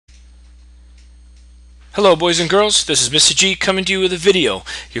Hello boys and girls, this is Mr. G coming to you with a video.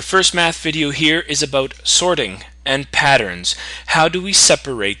 Your first math video here is about sorting and patterns. How do we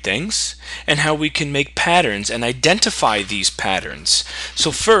separate things and how we can make patterns and identify these patterns.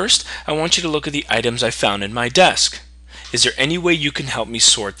 So first, I want you to look at the items I found in my desk. Is there any way you can help me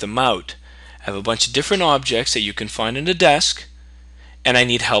sort them out? I have a bunch of different objects that you can find in the desk and I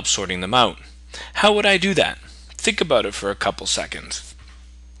need help sorting them out. How would I do that? Think about it for a couple seconds.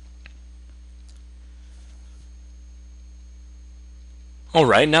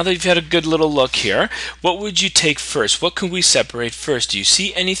 Alright, now that you've had a good little look here, what would you take first? What can we separate first? Do you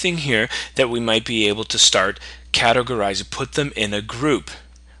see anything here that we might be able to start categorizing, put them in a group?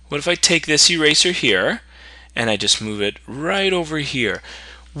 What if I take this eraser here and I just move it right over here?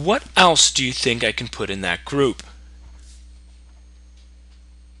 What else do you think I can put in that group?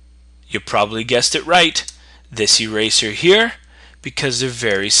 You probably guessed it right. This eraser here, because they're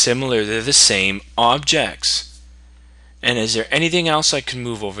very similar. They're the same objects. And is there anything else I can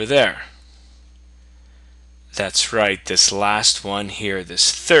move over there? That's right, this last one here,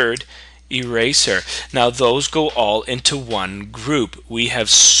 this third eraser. Now those go all into one group. We have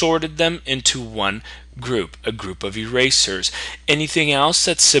sorted them into one group, a group of erasers. Anything else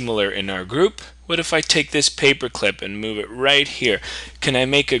that's similar in our group? What if I take this paper clip and move it right here? Can I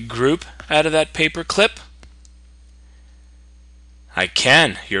make a group out of that paper clip? I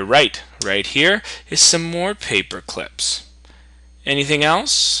can, you're right. Right here is some more paper clips. Anything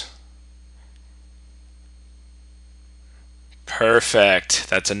else? Perfect.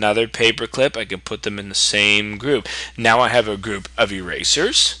 That's another paper clip. I can put them in the same group. Now I have a group of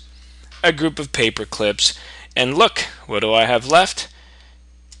erasers, a group of paper clips, and look, what do I have left?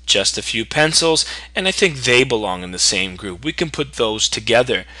 Just a few pencils, and I think they belong in the same group. We can put those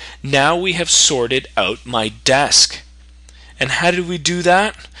together. Now we have sorted out my desk. And how did we do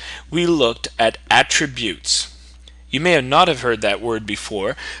that? We looked at attributes. You may not have heard that word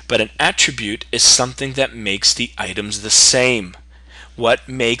before, but an attribute is something that makes the items the same. What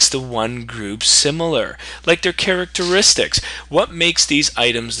makes the one group similar? Like their characteristics. What makes these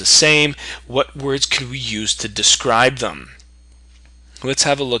items the same? What words can we use to describe them? Let's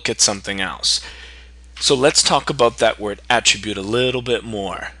have a look at something else. So let's talk about that word attribute a little bit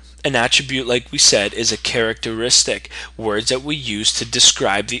more. An attribute, like we said, is a characteristic, words that we use to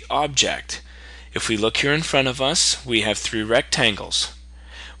describe the object. If we look here in front of us, we have three rectangles.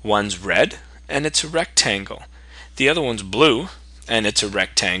 One's red, and it's a rectangle. The other one's blue, and it's a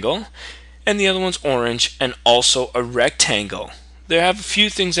rectangle. And the other one's orange, and also a rectangle. They have a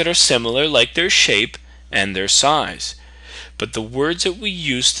few things that are similar, like their shape and their size. But the words that we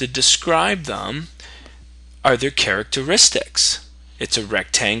use to describe them are their characteristics. It's a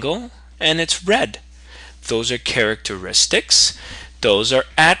rectangle and it's red. Those are characteristics. Those are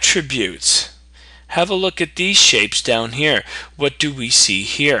attributes. Have a look at these shapes down here. What do we see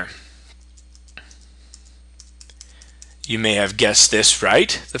here? You may have guessed this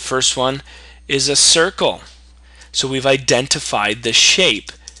right. The first one is a circle. So we've identified the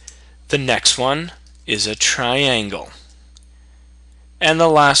shape. The next one is a triangle. And the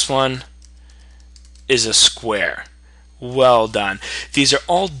last one is a square. Well done. These are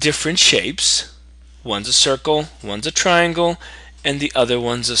all different shapes. One's a circle, one's a triangle, and the other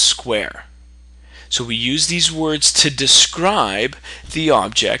one's a square. So we use these words to describe the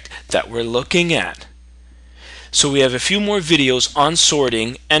object that we're looking at. So we have a few more videos on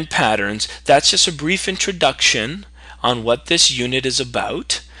sorting and patterns. That's just a brief introduction on what this unit is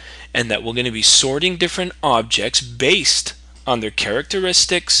about, and that we're going to be sorting different objects based on their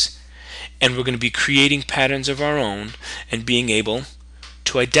characteristics, and we're going to be creating patterns of our own and being able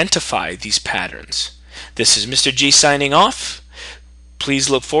to identify these patterns. This is Mr. G signing off. Please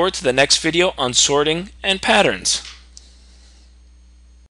look forward to the next video on sorting and patterns.